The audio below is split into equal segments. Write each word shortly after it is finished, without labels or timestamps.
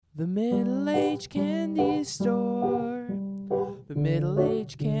the middle-aged candy store. The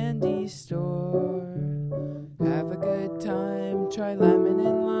middle-aged candy store. Have a good time, try lemon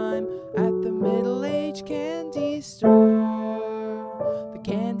and lime at the middle-aged candy store. The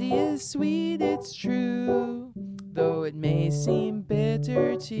candy is sweet, it's true, though it may seem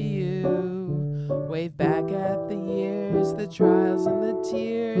bitter to you. Wave back at the years, the trials and the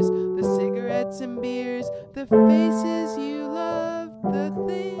tears, the cigarettes and beers, the faces you love,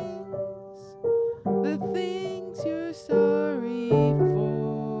 the things you're sorry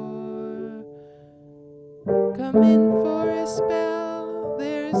for. Come in for a spell,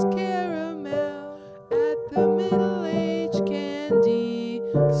 there's caramel at the middle-aged candy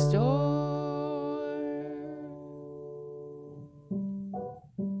store.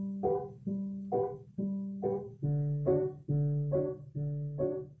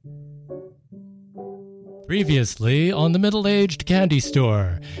 Previously on the Middle-Aged Candy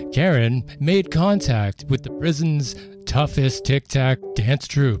Store, Karen made contact with the prison's toughest tic-tac dance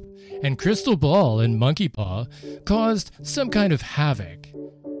troupe, and Crystal Ball and Monkey Paw caused some kind of havoc.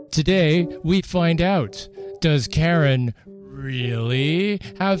 Today, we find out, does Karen really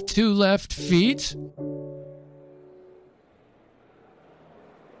have 2 left feet?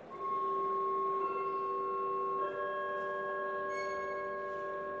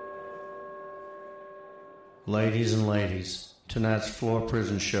 Ladies and ladies, tonight's floor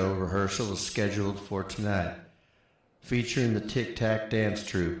prison show rehearsal is scheduled for tonight, featuring the Tic Tac Dance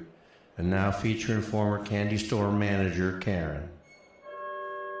Troupe, and now featuring former candy store manager Karen.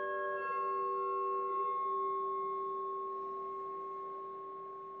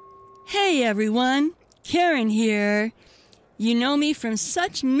 Hey everyone, Karen here. You know me from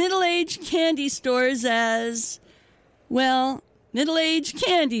such middle-aged candy stores as, well, Middle-Aged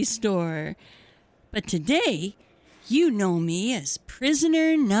Candy Store. But today, you know me as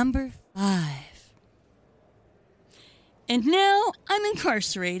prisoner number 5. And now I'm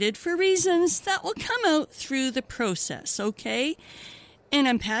incarcerated for reasons that will come out through the process, okay? And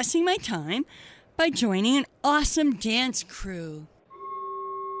I'm passing my time by joining an awesome dance crew.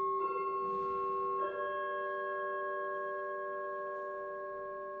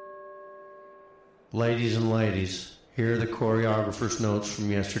 Ladies and ladies, here are the choreographer's notes from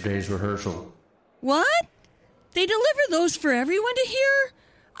yesterday's rehearsal. What? They deliver those for everyone to hear?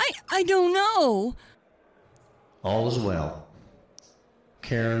 I don't know. All is well.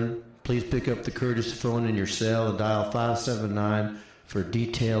 Karen, please pick up the courtesy phone in your cell and dial 579 for a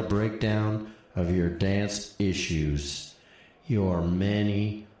detailed breakdown of your dance issues. Your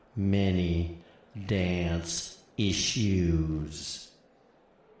many, many dance issues.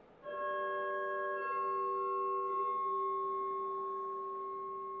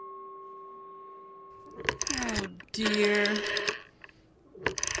 Oh, dear.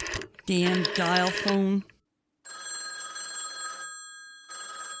 Damn dial phone.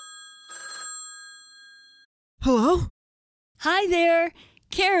 Hello? Hi there.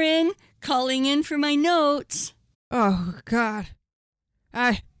 Karen, calling in for my notes. Oh, God.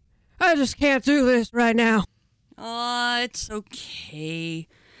 I just can't do this right now. Aw, it's okay.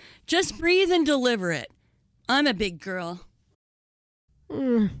 Just breathe and deliver it. I'm a big girl.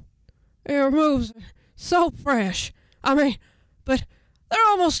 Your moves are so fresh. I mean, but they're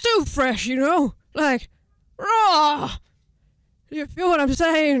almost too fresh, you know? Like, raw. You feel what I'm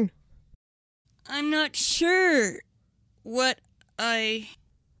saying? I'm not sure what Hang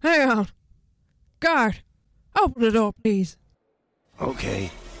on. Guard, open the door, please.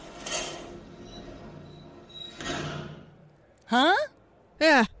 Okay. Huh?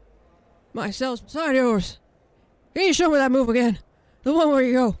 Yeah. My cell's beside yours. Can you show me that move again? The one where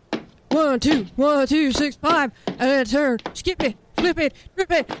you go 1, 2, 1, 2, 6, 5, and then turn, skip it, flip it,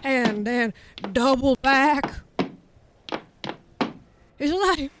 trip it, and then double back. It's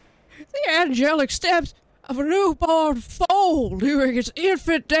like the angelic steps of a newborn foal during its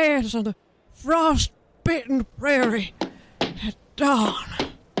infant dance on the frost-bitten prairie at dawn.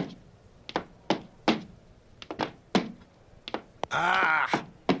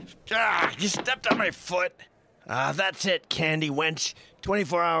 You stepped on my foot. That's it, candy wench.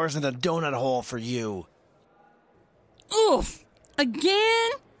 24 hours in the donut hole for you. Oof!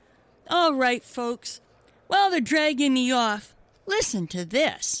 Again? All right, folks. While they're dragging me off, listen to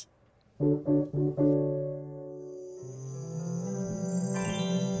this.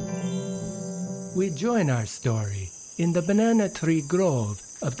 We join our story in the banana tree grove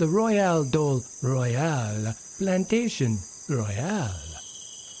of the Royale Dole Royale Plantation Royale.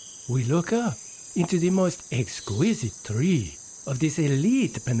 We look up into the most exquisite tree of this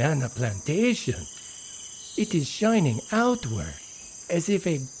elite banana plantation. It is shining outward as if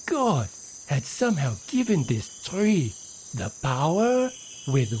a God had somehow given this tree the power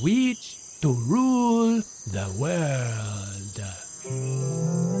with which to rule the world.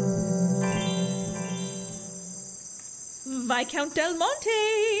 Viscount Del Monte!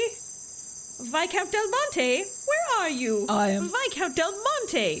 Viscount Del Monte, where are you? Viscount Del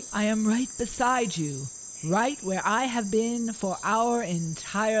Monte! I am right beside you, right where I have been for our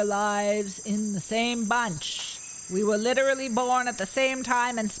entire lives, in the same bunch. We were literally born at the same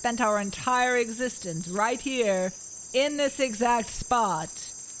time and spent our entire existence right here, in this exact spot,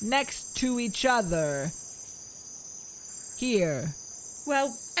 next to each other. Here. Well,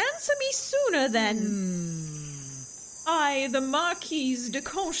 answer me sooner then. I, the Marquise de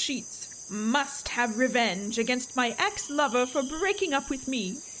Conchitz, must have revenge against my ex-lover for breaking up with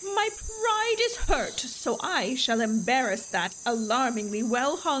me. My pride is hurt, so I shall embarrass that alarmingly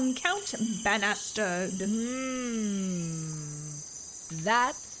well-hung Count Banastard.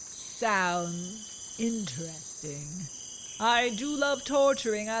 That sounds interesting. I do love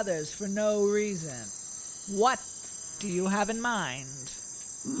torturing others for no reason. What do you have in mind?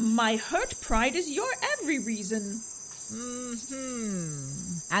 My hurt pride is your every reason.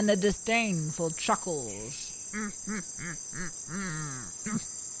 And the disdainful chuckles.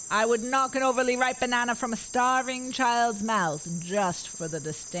 I would knock an overly ripe banana from a starving child's mouth just for the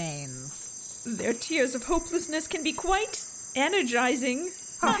disdains. Their tears of hopelessness can be quite energizing.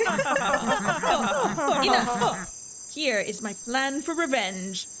 Enough! Here is my plan for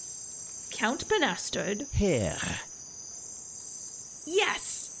revenge. Count Banastard. Here.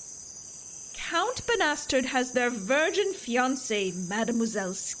 Yes! Count Banastard has their virgin fiancée,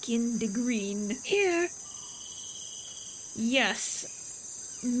 Mademoiselle Skin de Green. Here. Yes.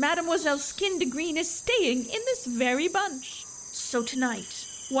 Mademoiselle Skin de Green is staying in this very bunch. So tonight,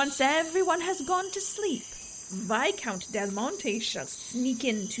 once everyone has gone to sleep, Viscount Del Monte shall sneak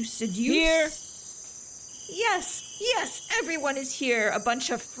in to seduce... Here. Yes, everyone is here. A bunch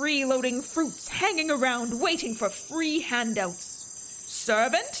of freeloading fruits hanging around waiting for free handouts.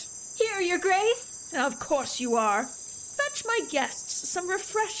 Servant? Here, Your Grace. Of course you are. Fetch my guests some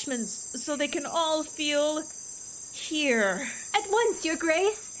refreshments so they can all feel here. At once, Your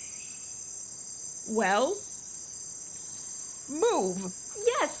Grace. Well? Move.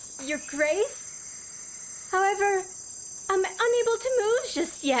 Yes, Your Grace. However, I'm unable to move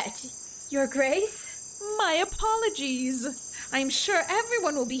just yet, Your Grace. My apologies. I'm sure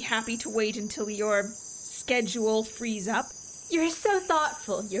everyone will be happy to wait until your schedule frees up. You're so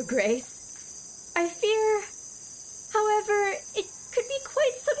thoughtful, Your Grace. I fear, however, it could be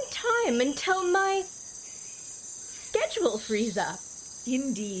quite some time until my schedule frees up.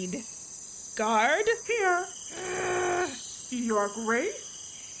 Indeed. Guard? Here. Your Grace?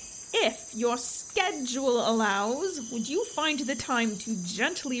 If your schedule allows, would you find the time to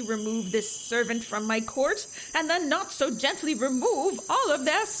gently remove this servant from my court, and then not so gently remove all of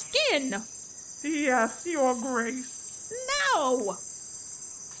their skin? Yes, Your Grace. Now!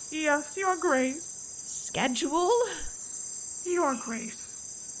 Yes, Your Grace. Schedule? Your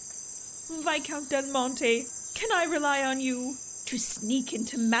Grace. Viscount Del Monte, can I rely on you to sneak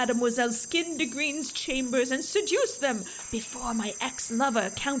into Mademoiselle Skin de Green's chambers and seduce them before my ex-lover,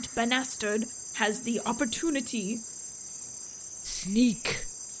 Count Banastard, has the opportunity? Sneak.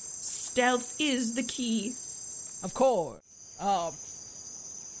 Stealth is the key. Of course.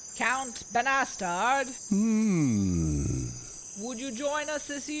 Count Banastard. Would you join us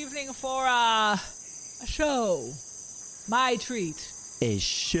this evening for a show? My treat. A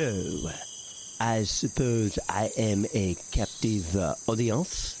show? I suppose I am a captive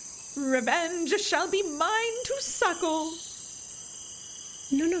audience? Revenge shall be mine to suckle.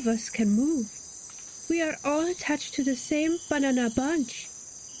 None of us can move. We are all attached to the same banana bunch.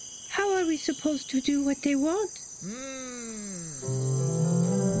 How are we supposed to do what they want?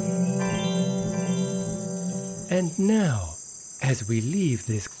 And now, as we leave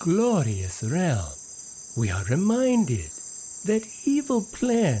this glorious realm, we are reminded that evil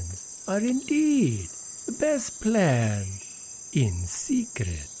plans are indeed best planned in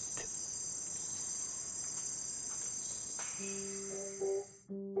secret.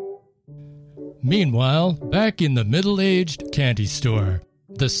 Meanwhile, back in the middle-aged candy store,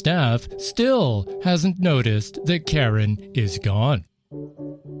 the staff still hasn't noticed that Karen is gone.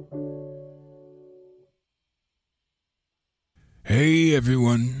 Hey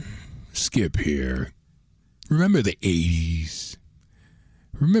everyone, Skip here. Remember the 80s?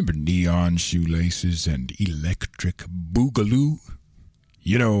 Remember neon shoelaces and electric boogaloo?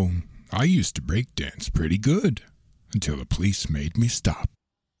 You know, I used to breakdance pretty good until the police made me stop.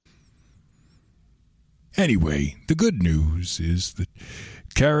 Anyway, the good news is that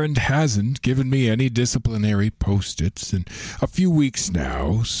Karen hasn't given me any disciplinary post-its in a few weeks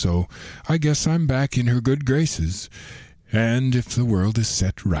now, so I guess I'm back in her good graces. And if the world is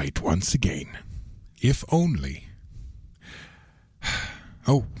set right once again. If only.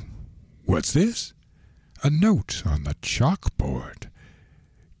 Oh, what's this? A note on the chalkboard.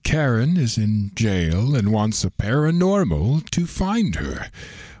 Karen is in jail and wants a paranormal to find her.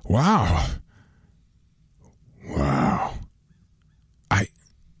 Wow.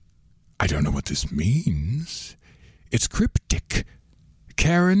 I don't know what this means. It's cryptic.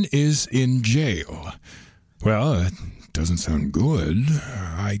 Karen is in jail. Well, that doesn't sound good.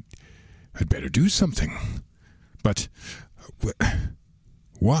 I'd better do something. But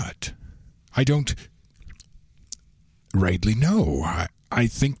what? I don't rightly know. I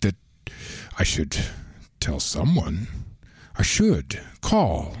think that I should tell someone. I should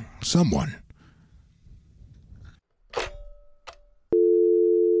call someone.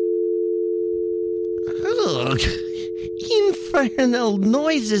 Ugh. Infernal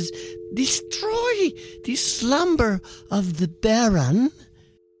noises destroy the slumber of the Baron.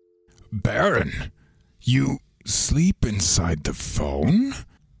 Baron? You sleep inside the phone?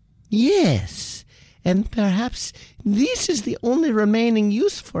 Yes, and perhaps this is the only remaining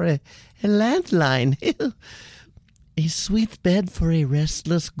use for a landline. A sweet bed for a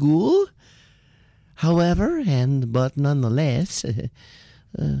restless ghoul. However, but nonetheless...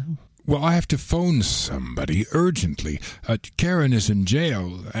 Well, I have to phone somebody urgently. Karen is in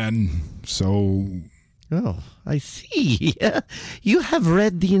jail, and so... Oh, I see. You have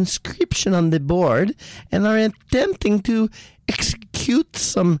read the inscription on the board and are attempting to execute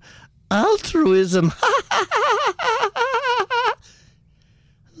some altruism.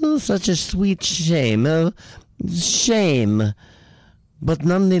 Oh, such a sweet shame. Shame. But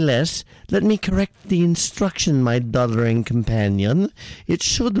nonetheless, let me correct the instruction, my doddering companion. It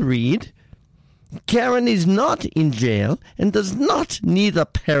should read, Karen is not in jail and does not need a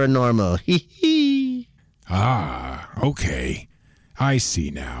paranormal. Hee hee. Ah, okay. I see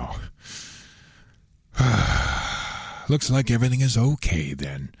now. Looks like everything is okay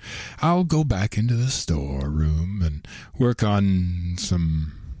then. I'll go back into the storeroom and work on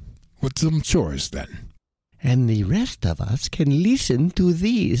some chores then. And the rest of us can listen to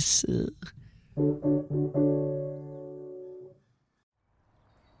these.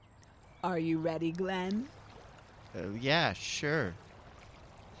 Are you ready, Glenn? Yeah, sure.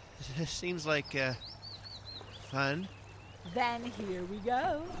 Seems like fun. Then here we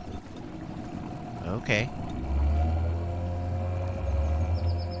go. Okay.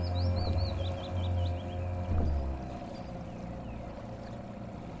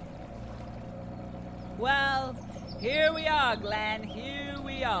 Well, here we are, Glenn, here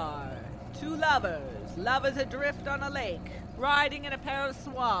we are. Two lovers adrift on a lake, riding in a pair of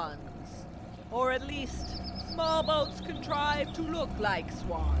swans. Or at least, small boats contrived to look like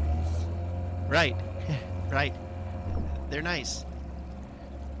swans. Right. They're nice.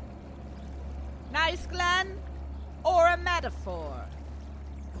 Nice, Glenn? Or a metaphor?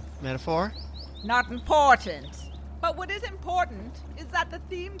 Metaphor? Not important. But what is important is that the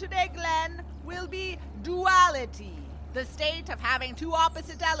theme today, Glenn, will be duality, the state of having two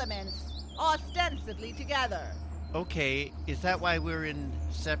opposite elements ostensibly together. Okay, is that why we're in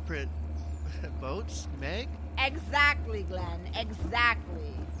separate boats, Meg? Exactly, Glenn,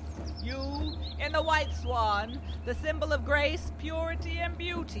 exactly. You, in the white swan, the symbol of grace, purity, and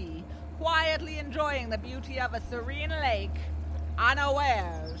beauty, quietly enjoying the beauty of a serene lake,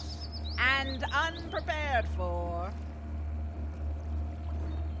 unawares and unprepared for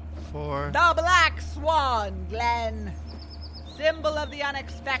the black swan, Glenn. Symbol of the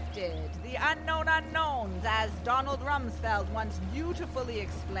unexpected, the unknown unknowns, as Donald Rumsfeld once beautifully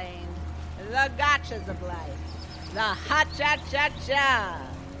explained. The gotchas of life. The ha-cha-cha-cha.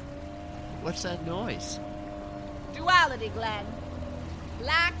 What's that noise? Duality, Glenn.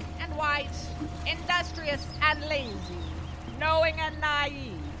 Black and white, industrious and lazy, knowing and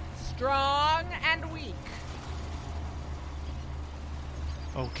naive, strong and weak.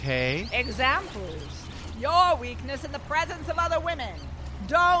 Okay. Examples. Your weakness in the presence of other women.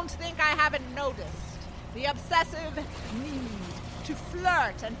 Don't think I haven't noticed. The obsessive need to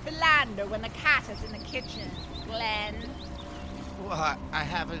flirt and philander when the cat is in the kitchen, Glenn. Well, I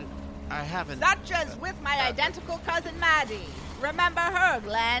haven't... Such as with my identical cousin Maddie. Remember her,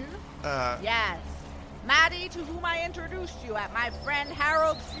 Glenn? Yes. Maddie, to whom I introduced you at my friend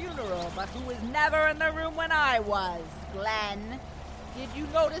Harold's funeral, but who was never in the room when I was, Glenn. Did you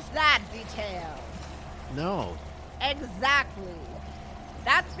notice that detail? No. Exactly.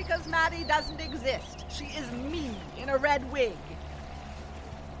 That's because Maddie doesn't exist. She is me in a red wig.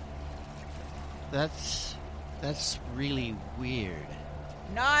 That's really weird.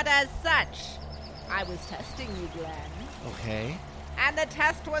 Not as such. I was testing you, Glenn. Okay. And the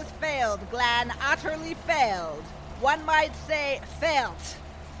test was failed, Glenn. Utterly failed. One might say felt.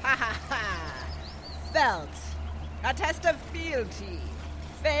 Ha ha ha. Felt. A test of fealty.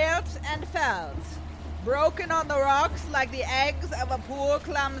 Felt and felt. Broken on the rocks like the eggs of a poor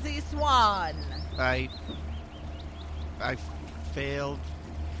clumsy swan. I failed.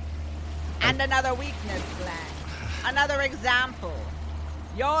 And another weakness, Glenn. Another example.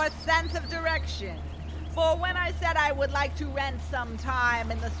 Your sense of direction. For when I said I would like to rent some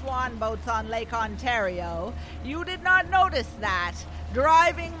time in the swan boats on Lake Ontario, you did not notice that.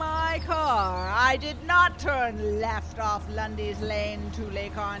 Driving my car, I did not turn left off Lundy's Lane to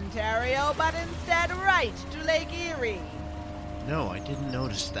Lake Ontario, but instead right to Lake Erie. No, I didn't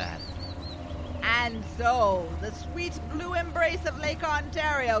notice that. And so, the sweet blue embrace of Lake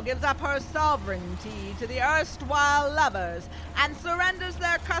Ontario gives up her sovereignty to the erstwhile lovers and surrenders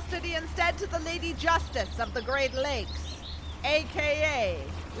their custody instead to the Lady Justice of the Great Lakes, a.k.a.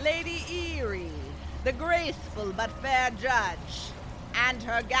 Lady Erie, the graceful but fair judge, and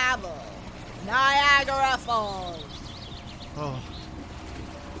her gavel, Niagara Falls.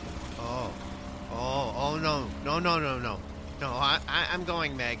 No, I'm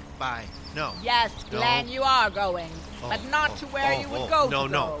going, Meg. Bye. No. Yes, Glenn, No. you are going, but not to where you would go No,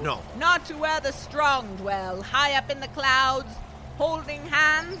 to no, go. no. Not to where the strong dwell, high up in the clouds, holding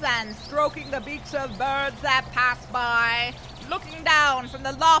hands and stroking the beaks of birds that pass by, looking down from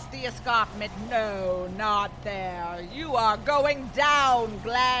the lofty escarpment. No, not there. You are going down,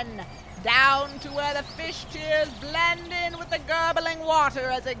 Glenn. Down to where the fish tears blend in with the gurgling water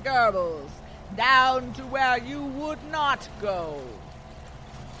as it gurgles. Down to where you would not go.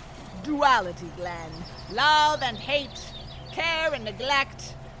 Duality, Glenn. Love and hate. Care and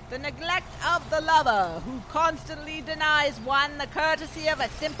neglect. The neglect of the lover who constantly denies one the courtesy of a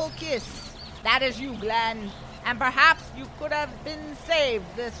simple kiss. That is you, Glenn. And perhaps you could have been saved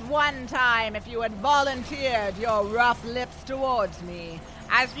this one time if you had volunteered your rough lips towards me,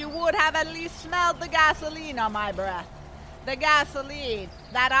 as you would have at least smelled the gasoline on my breath. The gasoline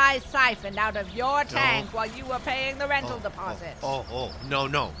that I siphoned out of your tank while you were paying the rental deposit.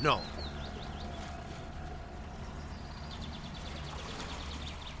 No.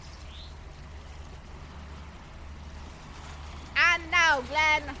 And now,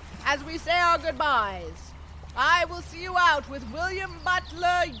 Glenn, as we say our goodbyes, I will see you out with William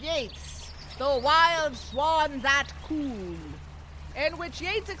Butler Yeats, The Wild Swans at Cool, in which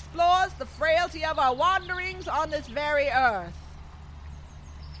Yeats explores the frailty of our wanderings on this very earth.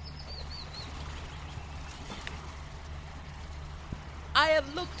 I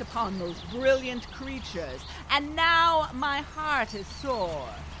have looked upon those brilliant creatures, and now my heart is sore.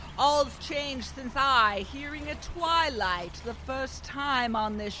 All's changed since I, hearing a twilight the first time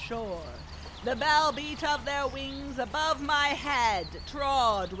on this shore, the bell beat of their wings above my head,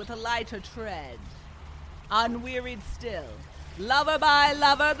 trod with a lighter tread. Unwearied still, lover by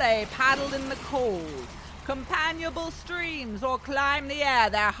lover, they paddled in the cold. Companionable streams or climb the air,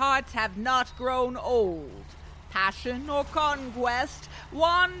 their hearts have not grown old. Passion or conquest,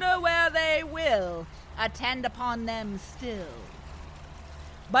 wander where they will, attend upon them still.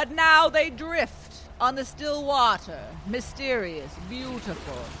 But now they drift on the still water, mysterious,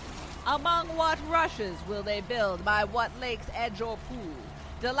 beautiful. Among what rushes will they build, by what lake's edge or pool?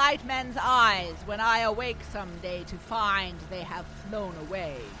 Delight men's eyes when I awake someday to find they have flown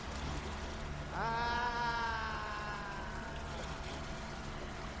away.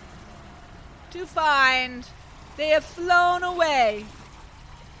 To find they have flown away.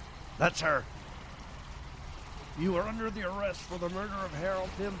 That's her. You are under the arrest for the murder of Harold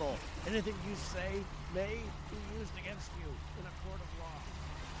Thimble. Anything you say may be used against you in a court of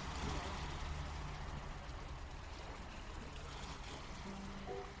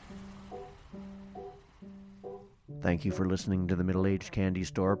law. Thank you for listening to the Middle-Aged Candy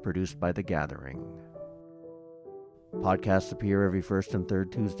Store, produced by The Gathering. Podcasts appear every first and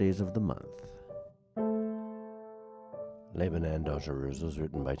third Tuesdays of the month. Les Bananes, Dangereuses was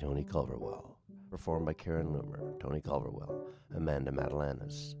written by Tony Culverwell. Performed by Karen Loomer, Tony Culverwell, Amanda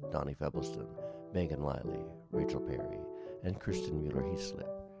Madelanis, Donnie Febbleston, Megan Lively, Rachel Perry, and Kristen Mueller-Heaslip.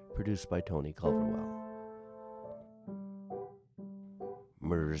 Produced by Tony Culverwell.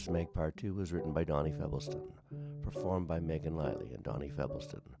 Murderous Meg Part 2 was written by Donnie Febbleston, performed by Megan Lively and Donnie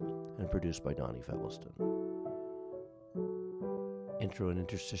Febbleston, and produced by Donnie Febbleston. Intro and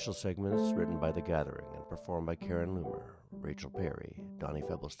interstitial segments written by The Gathering and performed by Karen Loomer, Rachel Perry, Donnie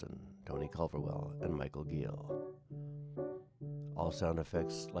Febbleston, Tony Culverwell, and Michael Giel. All sound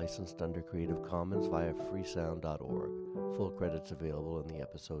effects licensed under Creative Commons via freesound.org. Full credits available in the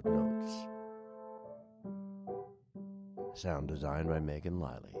episode notes. Sound design by Megan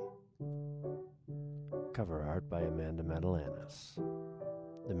Liley. Cover art by Amanda Madalanis.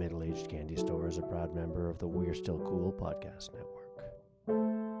 The Middle-Aged Candy Store is a proud member of the We're Still Cool podcast network.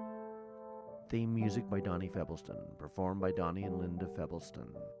 Theme music by Donnie Febbleston, performed by Donnie and Linda Febbleston.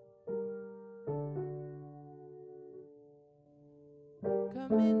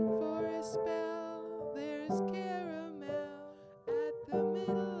 Come in for a spell, there's chaos.